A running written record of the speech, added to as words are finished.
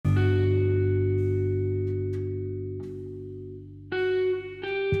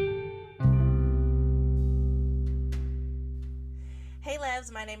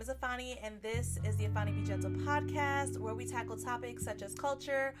loves. My name is Afani, and this is the Afani Be Gentle podcast, where we tackle topics such as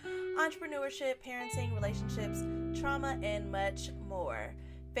culture, entrepreneurship, parenting, relationships, trauma, and much more.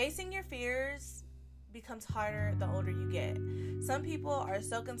 Facing your fears becomes harder the older you get. Some people are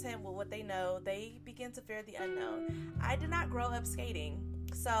so content with what they know, they begin to fear the unknown. I did not grow up skating,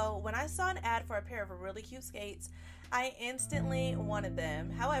 so when I saw an ad for a pair of really cute skates, I instantly wanted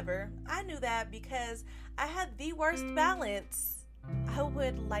them. However, I knew that because I had the worst balance, I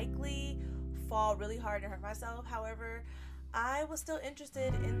would likely fall really hard and hurt myself. However, I was still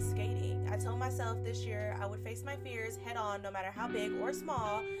interested in skating. I told myself this year I would face my fears head on, no matter how big or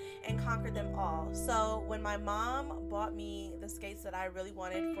small, and conquer them all. So when my mom bought me the skates that I really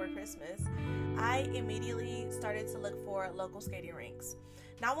wanted for Christmas, I immediately started to look for local skating rinks.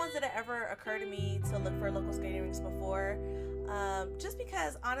 Not once did it ever occur to me to look for local skating rinks before, just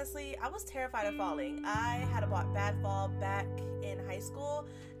because, honestly, I was terrified of falling. I had a bad fall back in high school,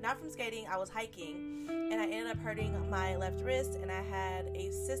 not from skating, I was hiking, and I ended up hurting my left wrist, and I had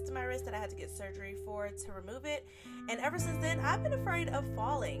a cyst in my wrist that I had to get surgery for to remove it, and ever since then, I've been afraid of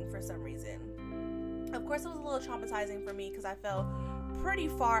falling for some reason. Of course, it was a little traumatizing for me because I fell pretty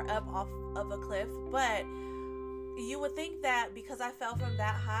far up off of a cliff, but you would think that because I fell from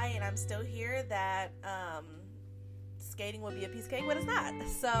that high and I'm still here that skating would be a piece of cake, but it's not.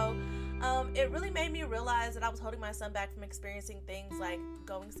 So it really made me realize that I was holding my son back from experiencing things like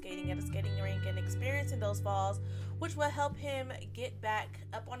going skating at a skating rink and experiencing those falls, which will help him get back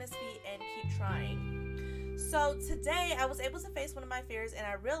up on his feet and keep trying. So today I was able to face one of my fears, and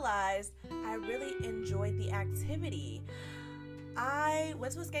I realized I really enjoyed the activity. I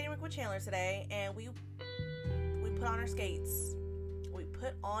went to a skating rink with Chandler today, and we put on our skates. We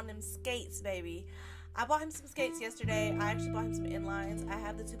put on them skates, baby. I bought him some skates yesterday. I actually bought him some inlines. I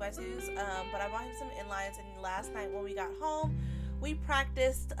have the 2x2s, but I bought him some inlines, and last night when we got home, we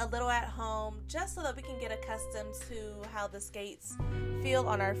practiced a little at home just so that we can get accustomed to how the skates feel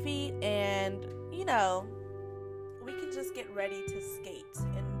on our feet, and, you know, we can just get ready to skate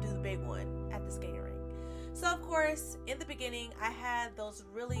and do the big one at the skating rink. So, of course, in the beginning, I had those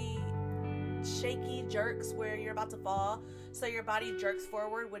really shaky jerks where you're about to fall, so your body jerks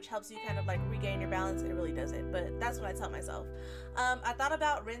forward, which helps you kind of like regain your balance. It really doesn't, but that's what I tell myself. I thought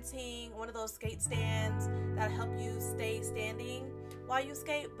about renting one of those skate stands that help you stay standing while you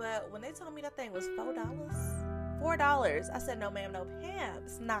skate, but when they told me that thing was $4, I said, no ma'am, no Pam,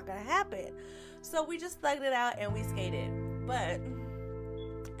 it's not gonna happen. So we just thugged it out and we skated. But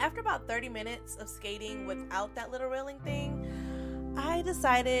after about 30 minutes of skating without that little railing thing, I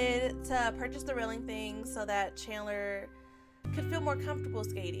decided to purchase the railing thing so that Chandler could feel more comfortable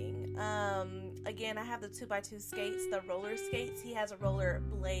skating. Again, I have the 2x2 skates, the roller skates. He has a roller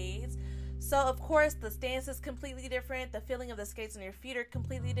blades. So, of course, the stance is completely different. The feeling of the skates on your feet are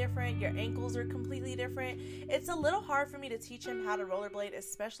completely different. Your ankles are completely different. It's a little hard for me to teach him how to rollerblade,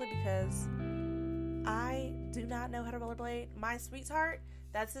 especially because I do not know how to rollerblade. My sweetheart,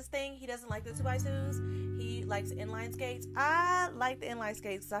 that's his thing. He doesn't like the 2x2s. He likes inline skates. I like the inline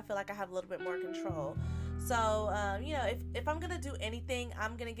skates because I feel like I have a little bit more control. So, if I'm going to do anything,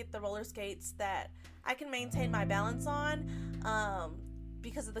 I'm going to get the roller skates that I can maintain my balance on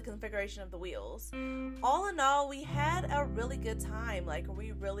because of the configuration of the wheels. All in all, we had a really good time. Like,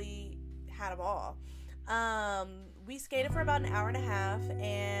 we really had a ball. We skated for about an hour and a half,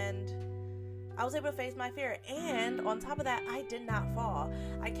 and I was able to face my fear, and on top of that, I did not fall.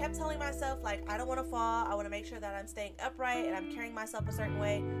 I kept telling myself, like, I don't want to fall. I want to make sure that I'm staying upright and I'm carrying myself a certain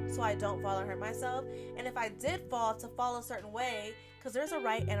way so I don't fall or hurt myself. And if I did fall, to fall a certain way, because there's a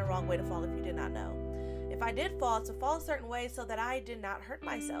right and a wrong way to fall if you did not know. If I did fall, to fall a certain way so that I did not hurt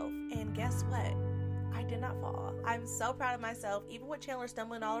myself. And guess what? I did not fall. I'm so proud of myself. Even with Chandler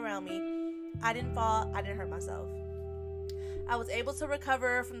stumbling all around me, I didn't fall. I didn't hurt myself. I was able to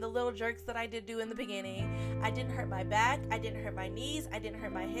recover from the little jerks that I did do in the beginning. I didn't hurt my back. I didn't hurt my knees. I didn't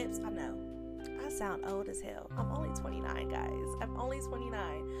hurt my hips. I know. I sound old as hell. I'm only 29, guys. I'm only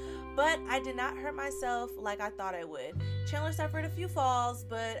 29. But I did not hurt myself like I thought I would. Chandler suffered a few falls,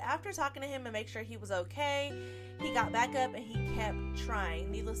 but after talking to him and make sure he was okay, he got back up and he kept trying.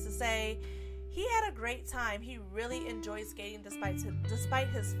 Needless to say, he had a great time. He really enjoyed skating despite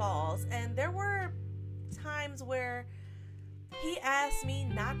his falls. And there were times where he asked me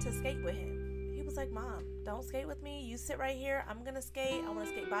not to skate with him. He was like, Mom, don't skate with me. You sit right here. I'm going to skate. I want to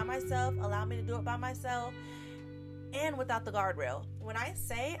skate by myself. Allow me to do it by myself and without the guardrail. When I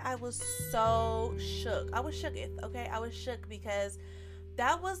say I was so shook, I was shooketh, okay? I was shook because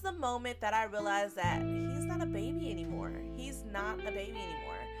that was the moment that I realized that he's not a baby anymore. He's not a baby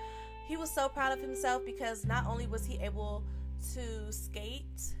anymore. He was so proud of himself because not only was he able to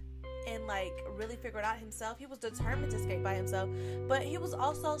skate and like really figure it out himself. He was determined to skate by himself, but he was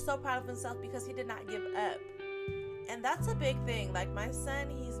also so proud of himself because he did not give up. And that's a big thing. Like my son,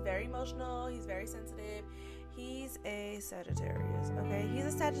 he's very emotional, he's very sensitive. He's a Sagittarius, okay? He's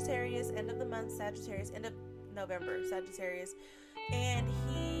a Sagittarius, end of the month Sagittarius, end of November Sagittarius, and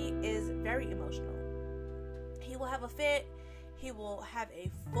he is very emotional. He will have a fit. He will have a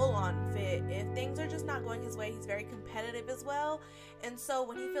full-on fit if things are just not going his way. He's very competitive as well. And so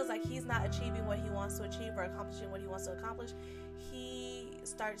when he feels like he's not achieving what he wants to achieve or accomplishing what he wants to accomplish, he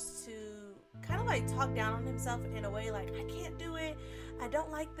starts to kind of like talk down on himself in a way like, I can't do it. I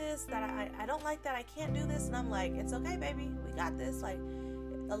don't like this. I don't like that. I can't do this. And I'm like, it's okay, baby. We got this. Like,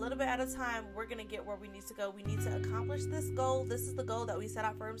 a little bit at a time, we're going to get where we need to go. We need to accomplish this goal. This is the goal that we set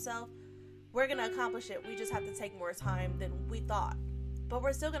out for himself. We're going to accomplish it. We just have to take more time than we thought, but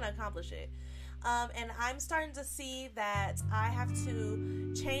we're still going to accomplish it. And I'm starting to see that I have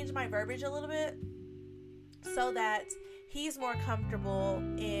to change my verbiage a little bit so that he's more comfortable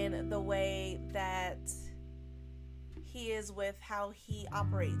in the way that he is with how he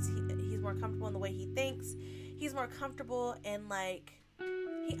operates. He's more comfortable in the way he thinks. He's more comfortable in like,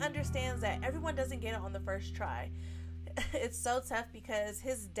 he understands that everyone doesn't get it on the first try. It's so tough because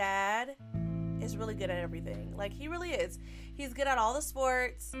his dad is really good at everything. Like, he really is. He's good at all the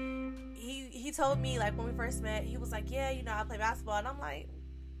sports. He told me, like, when we first met, he was like, yeah, you know, I play basketball. And I'm like,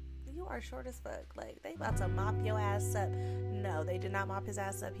 you are short as fuck. Like, they about to mop your ass up. No, they did not mop his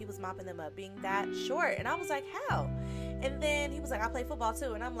ass up. He was mopping them up being that short. And I was like, how? And then he was like, I play football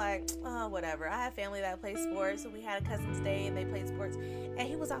too. And I'm like, oh, whatever. I have family that plays sports. So we had a cousin's day and they played sports. And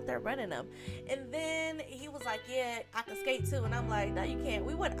he was out there running them. And then he was like, yeah, I can skate too. And I'm like, no, you can't.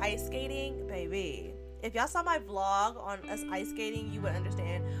 We went ice skating, baby. If y'all saw my vlog on us ice skating, you would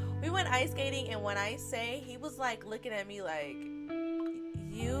understand. We went ice skating, and when I say, he was like looking at me like,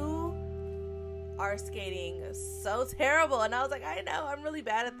 you are skating so terrible. And I was like, I know, I'm really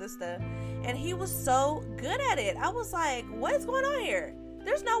bad at this stuff. And he was so good at it. I was like, what is going on here?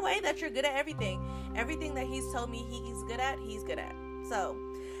 There's no way that you're good at everything. Everything that he's told me he's good at, he's good at. So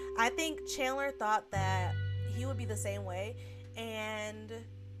I think Chandler thought that he would be the same way, and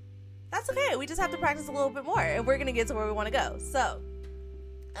that's okay. We just have to practice a little bit more, and we're gonna get to where we want to go. So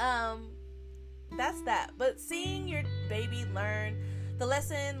that's that. But seeing your baby learn the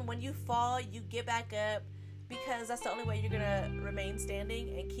lesson, when you fall, you get back up, because that's the only way you're gonna remain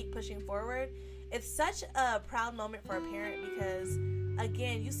standing and keep pushing forward. It's such a proud moment for a parent, because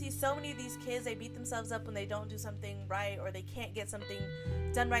again, you see so many of these kids, they beat themselves up when they don't do something right, or they can't get something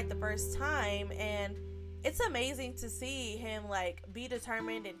done right the first time. And it's amazing to see him like be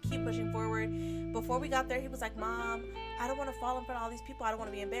determined and keep pushing forward. Before we got there, he was like, Mom, I don't want to fall in front of all these people. I don't want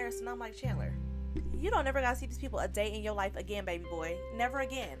to be embarrassed. And I'm like, Chandler, you don't never gotta see these people a day in your life again, baby boy. Never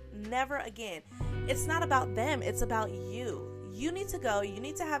again. Never again. It's not about them. It's about you. You need to go. You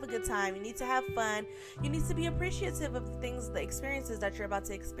need to have a good time. You need to have fun. You need to be appreciative of the things, the experiences that you're about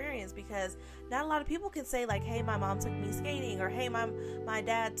to experience, because not a lot of people can say like, hey, my mom took me skating, or hey, my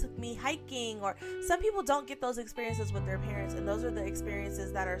dad took me hiking, or some people don't get those experiences with their parents, and those are the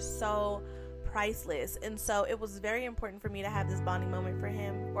experiences that are so priceless. And so it was very important for me to have this bonding moment for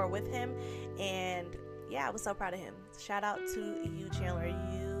him, or with him. And yeah, I was so proud of him. Shout out to you, Chandler.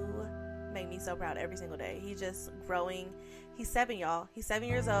 You make me so proud every single day. He's just growing. He's 7, y'all. He's 7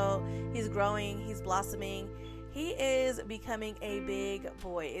 years old. He's growing. He's blossoming. He is becoming a big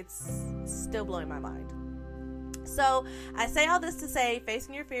boy. It's still blowing my mind. So I say all this to say,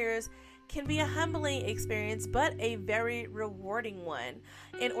 facing your fears can be a humbling experience, but a very rewarding one.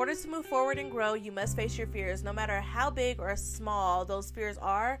 In order to move forward and grow, you must face your fears. No matter how big or small those fears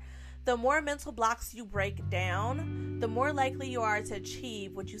are, the more mental blocks you break down, the more likely you are to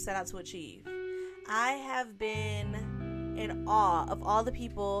achieve what you set out to achieve. I have been in awe of all the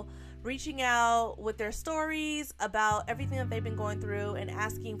people reaching out with their stories about everything that they've been going through and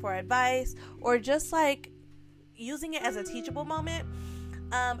asking for advice, or just like using it as a teachable moment.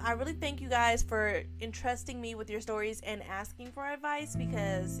 I really thank you guys for entrusting me with your stories and asking for advice,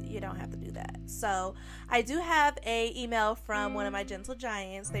 because you don't have to do that. So I do have an email from one of my gentle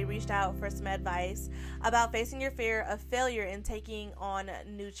giants. They reached out for some advice about facing your fear of failure and taking on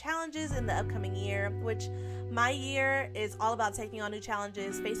new challenges in the upcoming year, which my year is all about taking on new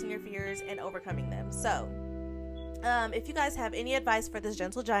challenges, facing your fears, and overcoming them. So if you guys have any advice for this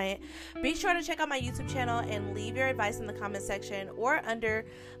gentle giant, be sure to check out my YouTube channel and leave your advice in the comment section or under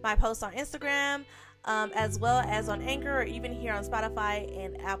my post on Instagram, as well as on Anchor, or even here on Spotify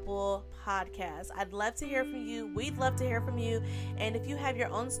and Apple Podcasts. I'd love to hear from you. We'd love to hear from you. And if you have your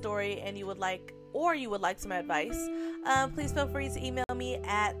own story and you would like or you would like some advice, please feel free to email me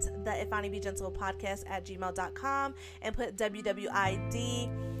at the ifanibegentle@gmail.com and put WWID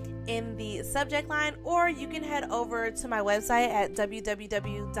in the subject line, or you can head over to my website at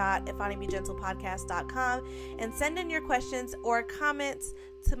www.ifanibegentlepodcast.com and send in your questions or comments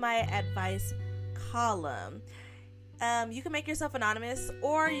to my advice column. You can make yourself anonymous,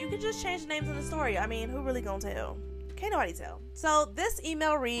 or you can just change the names in the story. I mean, who really gonna tell? Can't nobody tell. So this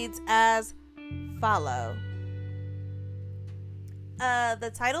email reads as follow.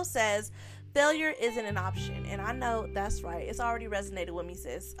 The title says, failure isn't an option. And I know that's right. It's already resonated with me,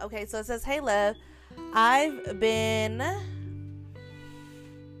 sis. Okay, so it says, hey, love, I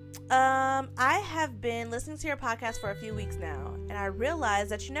have been listening to your podcast for a few weeks now, and I realized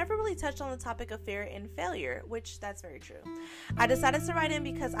that you never really touched on the topic of fear and failure, which that's very true. I decided to write in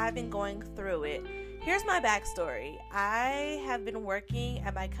because I've been going through it. Here's my backstory. I have been working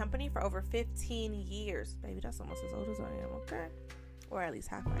at my company for over 15 years. Baby, that's almost as old as I am, okay? Or at least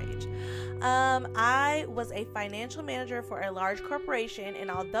half my age. I was a financial manager for a large corporation,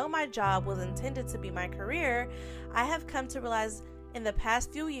 and although my job was intended to be my career, I have come to realize in the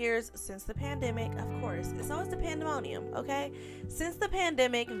past few years, since the pandemic, of course, it's always the pandemonium, okay? Since the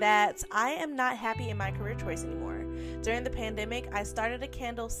pandemic, that I am not happy in my career choice anymore. During the pandemic, I started a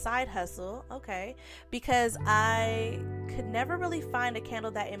candle side hustle, okay, because I could never really find a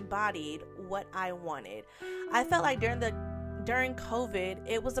candle that embodied what I wanted. I felt like during COVID,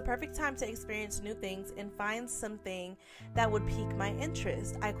 it was the perfect time to experience new things and find something that would pique my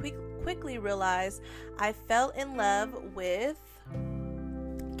interest. I quickly realized I fell in love with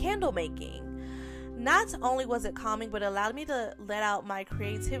candle making. Not only was it calming, but it allowed me to let out my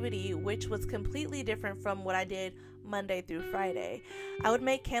creativity, which was completely different from what I did Monday through Friday. I would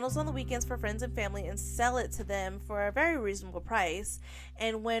make candles on the weekends for friends and family and sell it to them for a very reasonable price.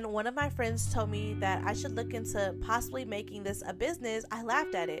 And when one of my friends told me that I should look into possibly making this a business, I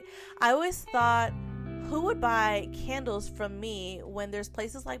laughed at it. I always thought, who would buy candles from me when there's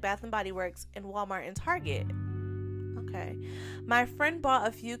places like Bath & Body Works and Walmart and Target? Okay. My friend bought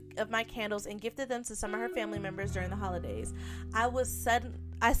a few of my candles and gifted them to some of her family members during the holidays. I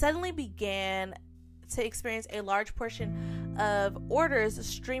suddenly began to experience a large portion of orders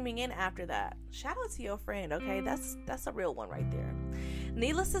streaming in after that. Shout out to your friend, okay? That's a real one right there.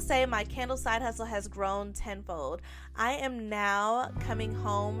 Needless to say, my candle side hustle has grown tenfold. I am now coming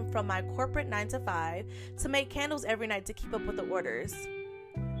home from my corporate 9-to-5 to make candles every night to keep up with the orders.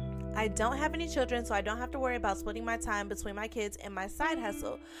 I don't have any children, so I don't have to worry about splitting my time between my kids and my side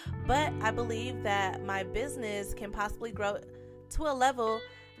hustle. But I believe that my business can possibly grow to a level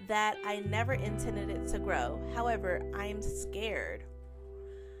that I never intended it to grow. However, I am scared.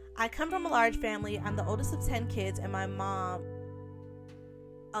 I come from a large family. I'm the oldest of 10 kids, and my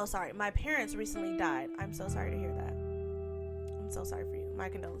parents recently died. I'm so sorry to hear that. I'm so sorry for you. My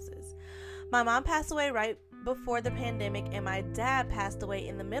condolences. My mom passed away right before the pandemic, and my dad passed away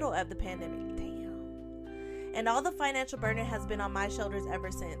in the middle of the pandemic. Damn. And all the financial burden has been on my shoulders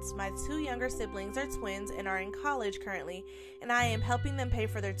ever since. My 2 younger siblings are twins and are in college currently, and I am helping them pay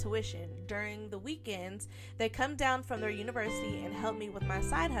for their tuition. During the weekends, they come down from their university and help me with my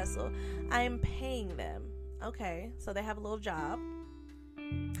side hustle. I am paying them. Okay, so they have a little job.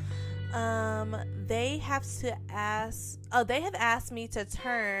 They have asked me to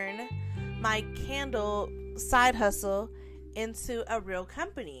turn my candle side hustle into a real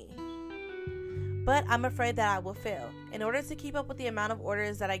company, but I'm afraid that I will fail. In order to keep up with the amount of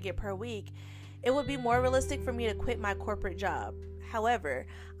orders that I get per week, it would be more realistic for me to quit my corporate job. However,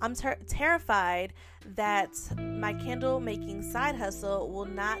 I'm terrified that my candle making side hustle will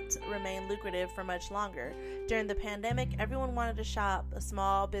not remain lucrative for much longer. During the pandemic, everyone wanted to shop a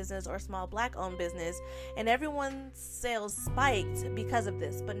small business or small Black owned business, and everyone's sales spiked because of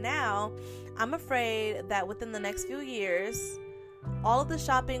this. But now I'm afraid that within the next few years, all of the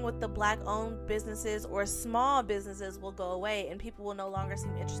shopping with the Black owned businesses or small businesses will go away, and people will no longer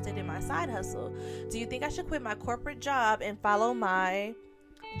seem interested in my side hustle. Do you think I should quit my corporate job and follow my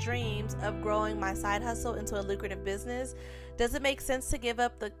dreams of growing my side hustle into a lucrative business? Does it make sense to give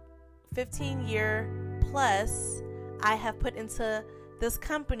up the 15-year plus I have put into this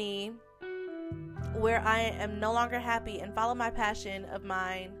company where I am no longer happy and follow a passion of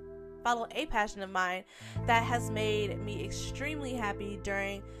mine that has made me extremely happy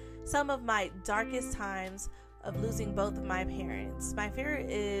during some of my darkest times of losing both of my parents? My fear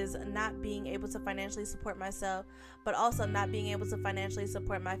is not being able to financially support myself, but also not being able to financially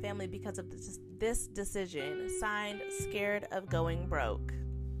support my family because of this decision. Signed, Scared of Going Broke.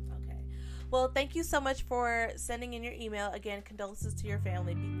 Okay. Well, thank you so much for sending in your email. Again, condolences to your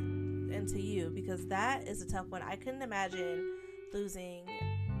family. and to you, because that is a tough one. I couldn't imagine losing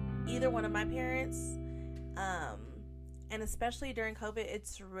either one of my parents. And especially during COVID,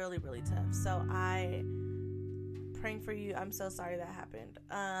 it's really, really tough. So praying for you. I'm so sorry that happened.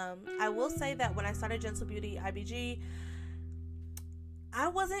 I will say that when I started Gentle Beauty IBG, I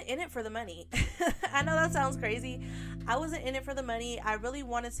wasn't in it for the money. I know that sounds crazy. I wasn't in it for the money. I really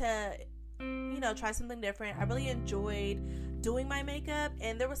wanted to, try something different. I really enjoyed doing my makeup,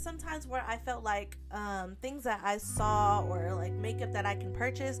 and there was some times where I felt like things that I saw or like makeup that I can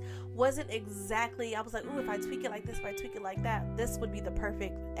purchase wasn't exactly, I was like, ooh, if I tweak it like this, if I tweak it like that, this would be the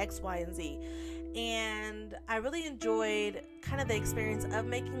perfect X, Y, and Z. And I really enjoyed kind of the experience of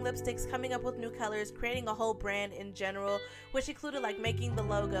making lipsticks, coming up with new colors, creating a whole brand in general, which included like making the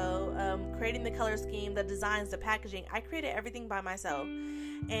logo, creating the color scheme, the designs, the packaging. I created everything by myself.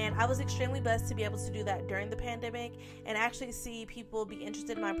 And I was extremely blessed to be able to do that during the pandemic and actually see people be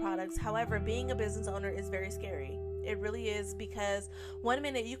interested in my products. However, being a business owner is very scary. It really is, because one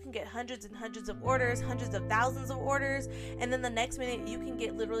minute you can get hundreds and hundreds of orders, hundreds of thousands of orders, and then the next minute you can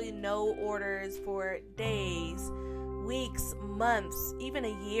get literally no orders for days, weeks, months, even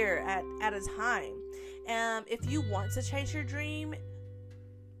a year at a time. If you want to chase your dream,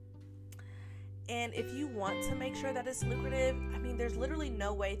 and if you want to make sure that it's lucrative, I mean, there's literally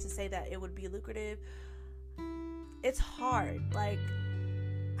no way to say that it would be lucrative. It's hard. Like,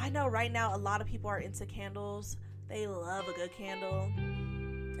 I know right now a lot of people are into candles. They love a good candle,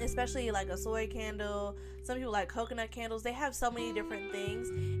 especially like a soy candle. Some people like coconut candles. They have so many different things,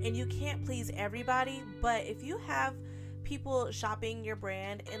 and you can't please everybody. But if you have people shopping your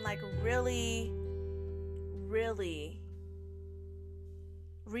brand and like really, really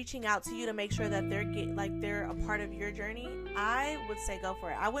reaching out to you to make sure that they're a part of your journey, I would say go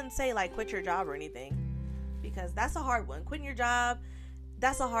for it. I wouldn't say like quit your job or anything, because that's a hard one. Quitting your job,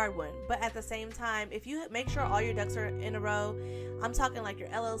 that's a hard one. But at the same time, if you make sure all your ducks are in a row, I'm talking like your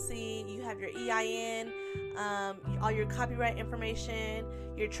LLC, you have your EIN, all your copyright information,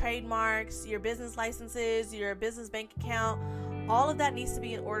 your trademarks, your business licenses, your business bank account, all of that needs to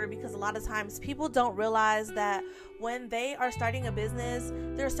be in order, because a lot of times people don't realize that when they are starting a business,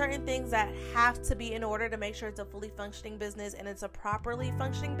 there are certain things that have to be in order to make sure it's a fully functioning business and it's a properly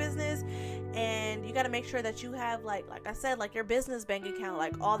functioning business. And you got to make sure that you have like I said, like your business bank account,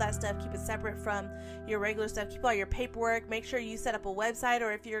 like all that stuff, keep it separate from your regular stuff. Keep all your paperwork. Make sure you set up a website,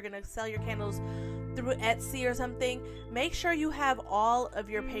 or if you're going to sell your candles through Etsy or something, make sure you have all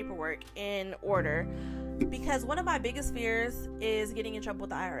of your paperwork in order. Because one of my biggest fears is getting in trouble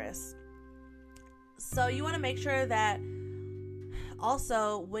with the IRS. So you want to make sure that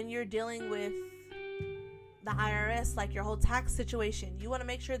also when you're dealing with the IRS, like your whole tax situation, you want to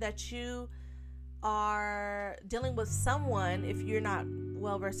make sure that you are dealing with someone, if you're not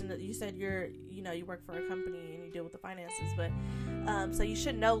well versed in it. You said you work for a company and you deal with the finances, but so you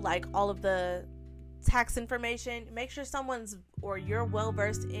should know like all of the tax information. Make sure you're well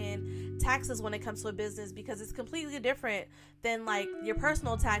versed in taxes when it comes to a business, because it's completely different than like your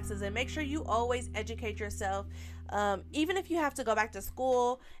personal taxes. And make sure you always educate yourself, even if you have to go back to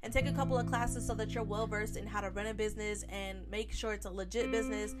school and take a couple of classes so that you're well versed in how to run a business and make sure it's a legit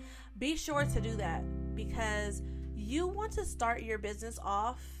business. Be sure to do that, because you want to start your business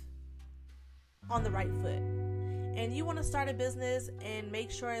off on the right foot, and you want to start a business and make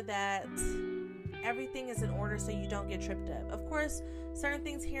sure that everything is in order so you don't get tripped up. Of course, certain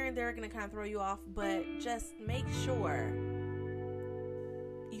things here and there are going to kind of throw you off, but just make sure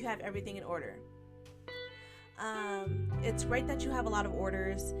you have everything in order. It's great that you have a lot of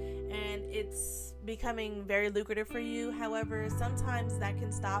orders and it's becoming very lucrative for you. However, sometimes that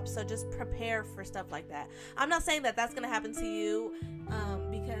can stop, so just prepare for stuff like that. I'm not saying that that's going to happen to you,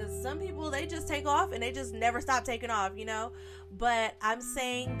 because some people, they just take off and they just never stop taking off, but I'm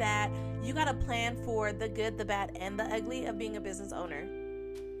saying that you got to plan for the good, the bad, and the ugly of being a business owner.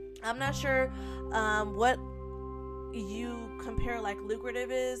 I'm not sure what you compare like lucrative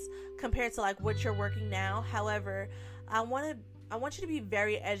is compared to like what you're working now. However, I want you to be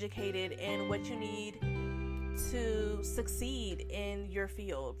very educated in what you need to succeed in your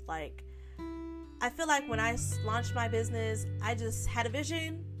field. Like, I feel like when I launched my business, I just had a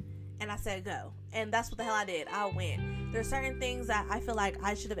vision and I said go, and that's what the hell I did. I went. There's certain things that I feel like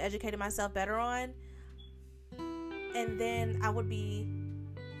I should have educated myself better on, and then I would be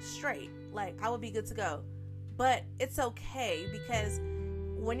straight. Like, I would be good to go. But it's okay, because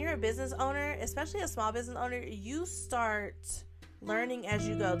when you're a business owner, especially a small business owner, you start learning as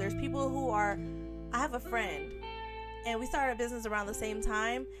you go. There's people I have a friend, and we started a business around the same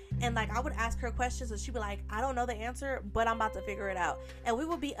time. And like, I would ask her questions and she'd be like, I don't know the answer, but I'm about to figure it out. And we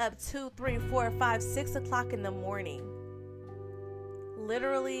would be up 2, 3, 4, 5, 6 o'clock in the morning,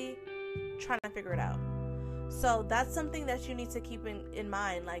 literally trying to figure it out. So that's something that you need to keep in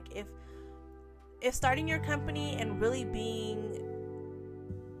mind. Like, if starting your company and really being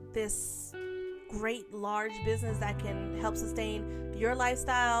this great large business that can help sustain your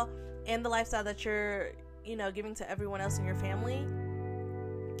lifestyle and the lifestyle that you're, giving to everyone else in your family,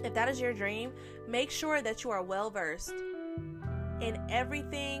 if that is your dream, make sure that you are well versed in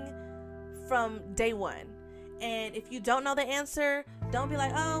everything from day one. And if you don't know the answer, don't be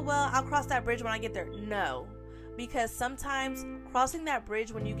like, oh, well, I'll cross that bridge when I get there. No, because sometimes crossing that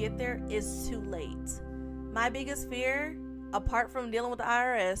bridge when you get there is too late. My biggest fear, apart from dealing with the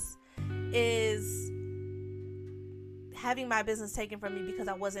IRS, is having my business taken from me because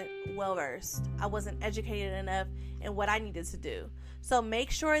I wasn't well versed. I wasn't educated enough in what I needed to do. So make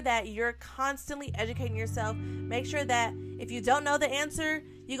sure that you're constantly educating yourself. Make sure that if you don't know the answer,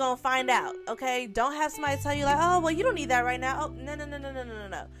 you're going to find out, okay? Don't have somebody tell you like, oh, well, you don't need that right now. Oh,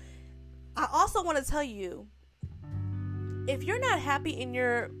 no. I also want to tell you, if you're not happy in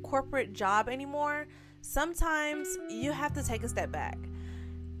your corporate job anymore, sometimes you have to take a step back.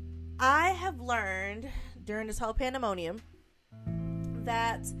 I have learned during this whole pandemonium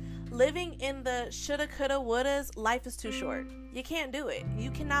that living in the shoulda, coulda, wouldas, life is too short. You can't do it. You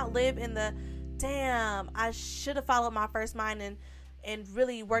cannot live in the, damn, I should have followed my first mind and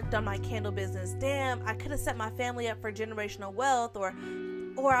really worked on my candle business. Damn, I could have set my family up for generational wealth, or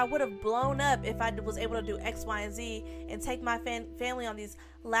I would have blown up if I was able to do X, Y, and Z and take my family on these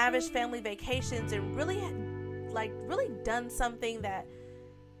lavish family vacations and really done something that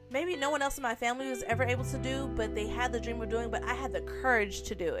maybe no one else in my family was ever able to do, but they had the dream of doing, but I had the courage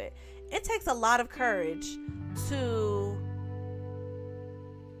to do it. It takes a lot of courage to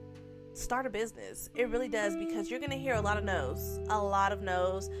start a business. It really does, because you're going to hear a lot of no's.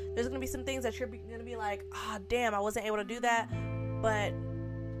 There's going to be some things that you're going to be like, damn, I wasn't able to do that, but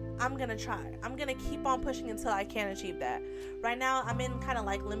I'm going to try. I'm going to keep on pushing until I can achieve that. Right now, I'm in kind of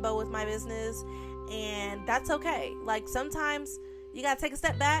like limbo with my business, and that's okay. Like, sometimes you got to take a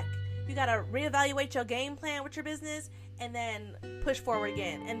step back. You got to reevaluate your game plan with your business and then push forward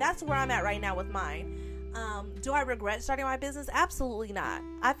again. And that's where I'm at right now with mine. Do I regret starting my business? Absolutely not.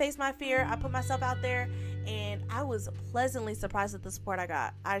 I faced my fear. I put myself out there, and I was pleasantly surprised at the support I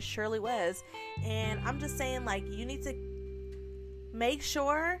got. I surely was. And I'm just saying, like, you need to make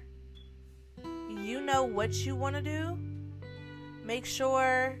sure you know what you want to do. Make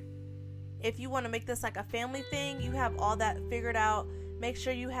sure, if you want to make this like a family thing, you have all that figured out. Make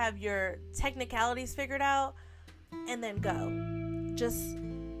sure you have your technicalities figured out, and then go. Just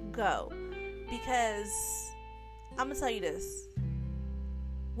go. Because I'm going to tell you this.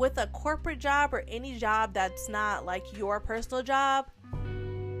 With a corporate job or any job that's not like your personal job,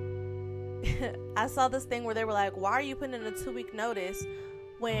 I saw this thing where they were like, why are you putting in a 2-week notice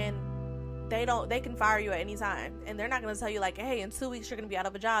when they can fire you at any time? And they're not going to tell you like, hey, in 2 weeks you're going to be out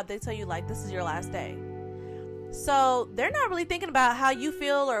of a job. They tell you like, this is your last day. So they're not really thinking about how you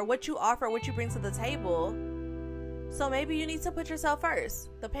feel or what you offer, what you bring to the table. So maybe you need to put yourself first.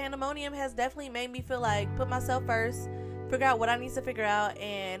 The pandemonium has definitely made me feel like, put myself first, figure out what I need to figure out,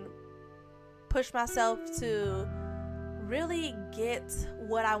 and push myself to really get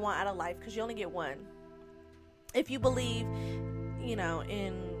what I want out of life, because you only get one. If you believe,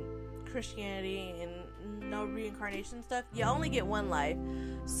 in Christianity and no reincarnation stuff, you only get one life.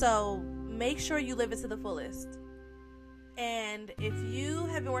 So make sure you live it to the fullest. And if you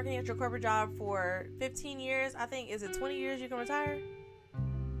have been working at your corporate job for 15 years, I think, is it 20 years you can retire?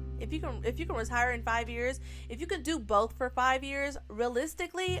 If you can retire in 5 years, if you could do both for 5 years,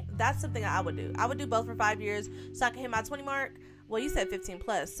 realistically, that's something I would do. I would do both for 5 years so I can hit my 20 mark. Well, you said 15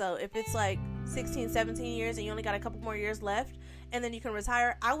 plus. So if it's like 16, 17 years and you only got a couple more years left and then you can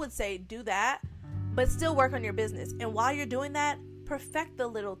retire, I would say do that, but still work on your business. And while you're doing that, perfect the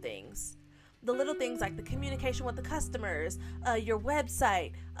little things. The little things like the communication with the customers, your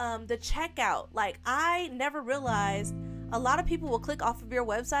website, the checkout. Like, I never realized a lot of people will click off of your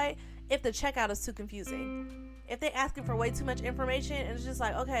website if the checkout is too confusing. If they asking for way too much information and it's just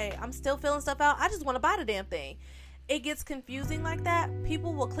like, okay, I'm still filling stuff out, I just want to buy the damn thing. It gets confusing like that.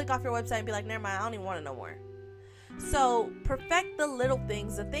 People will click off your website and be like, never mind, I don't even want to know more. So perfect the little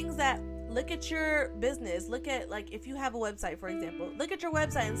things, the things that, look at your business. Look at, like, if you have a website, for example, look at your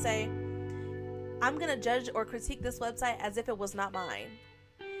website and say, I'm going to judge or critique this website as if it was not mine.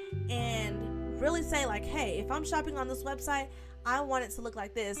 And really say like, hey, if I'm shopping on this website, I want it to look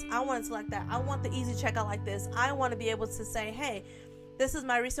like this. I want it to like that. I want the easy checkout like this. I want to be able to say, hey, this is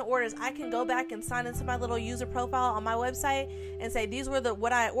my recent orders. I can go back and sign into my little user profile on my website and say, these were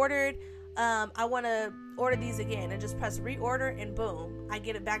what I ordered. I want to order these again, and just press reorder, and boom, I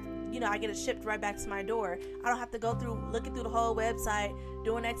get it back. I get it shipped right back to my door. I don't have to go through looking through the whole website,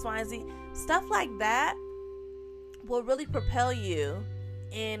 doing X, Y, and Z. Stuff like that will really propel you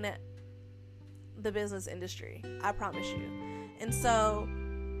in the business industry. I promise you. And so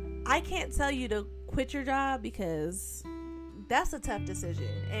I can't tell you to quit your job, because that's a tough decision.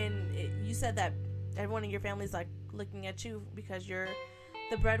 And you said that everyone in your family is like looking at you because you're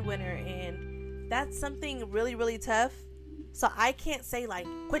the breadwinner, and that's something really, really tough. So I can't say like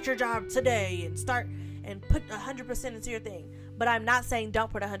quit your job today and start and put 100% into your thing. But I'm not saying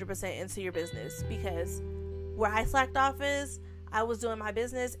don't put 100% into your business, because where I slacked off is I was doing my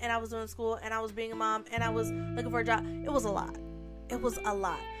business, and I was doing school, and I was being a mom, and I was looking for a job. It was a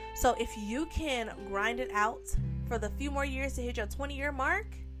lot. So if you can grind it out for the few more years to hit your 20-year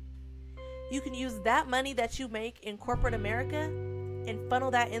mark, you can use that money that you make in corporate America and funnel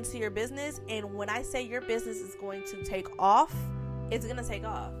that into your business. And when I say your business is going to take off, it's going to take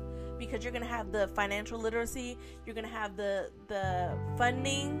off, because you're going to have the financial literacy. You're going to have the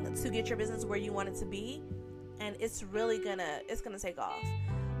funding to get your business where you want it to be. And it's really going to take off.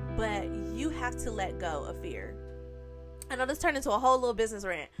 But you have to let go of fear. I know this turned into a whole little business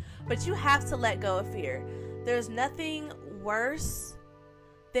rant, but you have to let go of fear. There's nothing worse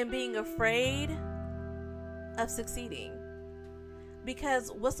than being afraid of succeeding.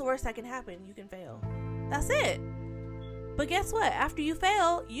 Because what's the worst that can happen? You can fail. That's it. But guess what? After you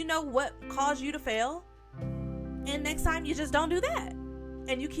fail, you know what caused you to fail. And next time you just don't do that.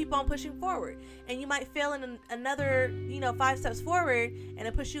 And you keep on pushing forward. And you might fail in another, 5 steps forward, and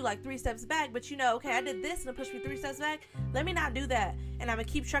it push you like 3 steps back. But okay, I did this and it pushed me 3 steps back. Let me not do that. And I'm going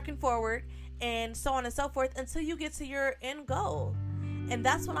to keep trucking forward, and so on and so forth, until you get to your end goal. And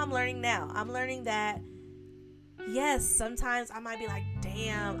that's what I'm learning now. I'm learning that, yes, sometimes I might be like,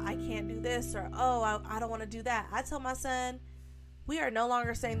 damn, I can't do this, or, oh, I don't want to do that. I tell my son, we are no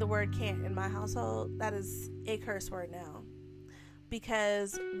longer saying the word can't in my household. That is a curse word now.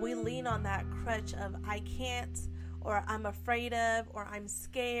 Because we lean on that crutch of I can't, or I'm afraid of, or I'm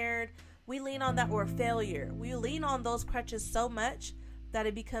scared. We lean on that, or failure. We lean on those crutches so much that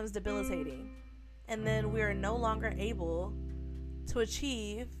it becomes debilitating. And then we are no longer able to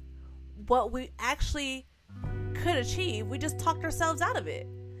achieve what we actually could achieve. We just talked ourselves out of it.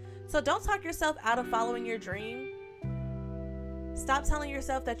 So don't talk yourself out of following your dream. Stop telling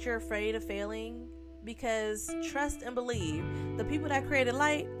yourself that you're afraid of failing, because trust and believe. The people that created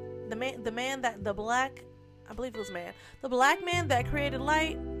light, the black man that created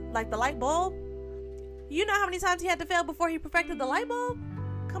light, like the light bulb, you know how many times he had to fail before he perfected the light bulb?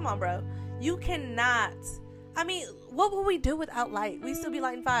 Come on, bro. You cannot. I mean, what would we do without light? We'd still be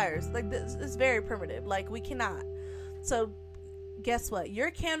lighting fires. Like, this is very primitive. Like, we cannot. So guess what?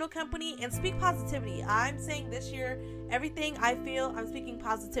 Your candle company, and speak positivity. I'm saying this year, everything I feel, I'm speaking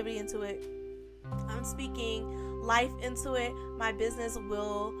positivity into it. I'm speaking life into it. My business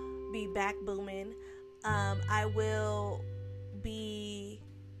will be back booming. I will be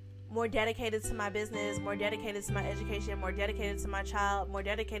more dedicated to my business, more dedicated to my education, more dedicated to my child, more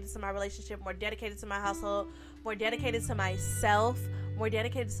dedicated to my relationship, more dedicated to my household, more dedicated to myself, more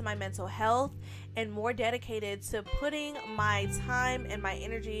dedicated to my mental health, and more dedicated to putting my time and my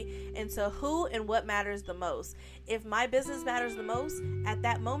energy into who and what matters the most. If my business matters the most at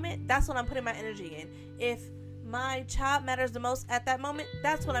that moment, that's what I'm putting my energy in. If my child matters the most at that moment,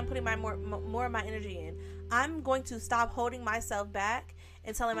 that's what I'm putting my more of my energy in. I'm going to stop holding myself back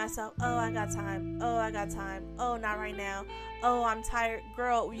and telling myself, oh, I got time. Oh, not right now. Oh, I'm tired.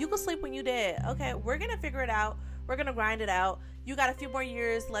 Girl, you can sleep when you dead. Okay, we're going to figure it out. We're going to grind it out. You got a few more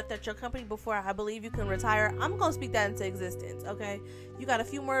years left at your company before I believe you can retire. I'm going to speak that into existence, okay? You got a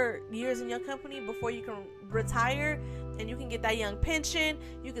few more years in your company before you can retire, and you can get that young pension.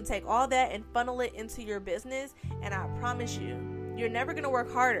 You can take all that and funnel it into your business, and I promise you, you're never going to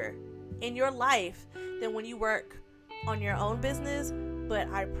work harder in your life than when you work on your own business. But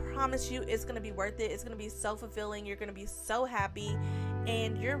I promise you, it's going to be worth it. It's going to be so fulfilling. You're going to be so happy,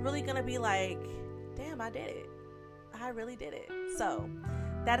 and you're really going to be like, damn, I did it. I really did it. So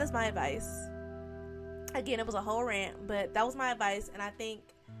that is my advice. Again, it was a whole rant, but that was my advice. And I think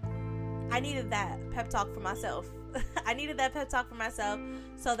I needed that pep talk for myself. I needed that pep talk for myself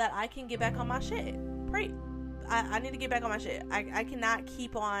so that I can get back on my shit. I need to get back on my shit. I cannot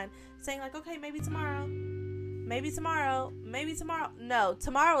keep on saying like, okay, maybe tomorrow. No,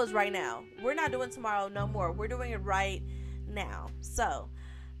 tomorrow is right now. We're not doing tomorrow no more. We're doing it right now. So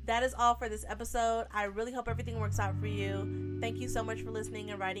that is all for this episode. I really hope everything works out for you. Thank you so much for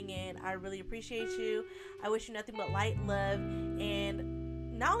listening and writing in. I really appreciate you. I wish you nothing but light, love,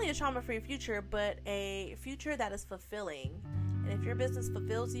 and not only a trauma-free future, but a future that is fulfilling. And if your business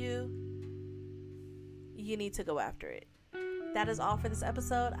fulfills you, you need to go after it. That is all for this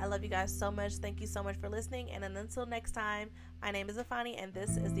episode. I love you guys so much. Thank you so much for listening. And until next time, my name is Afani, and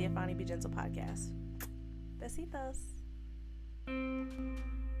this is the Afani Be Gentle podcast. Besitos.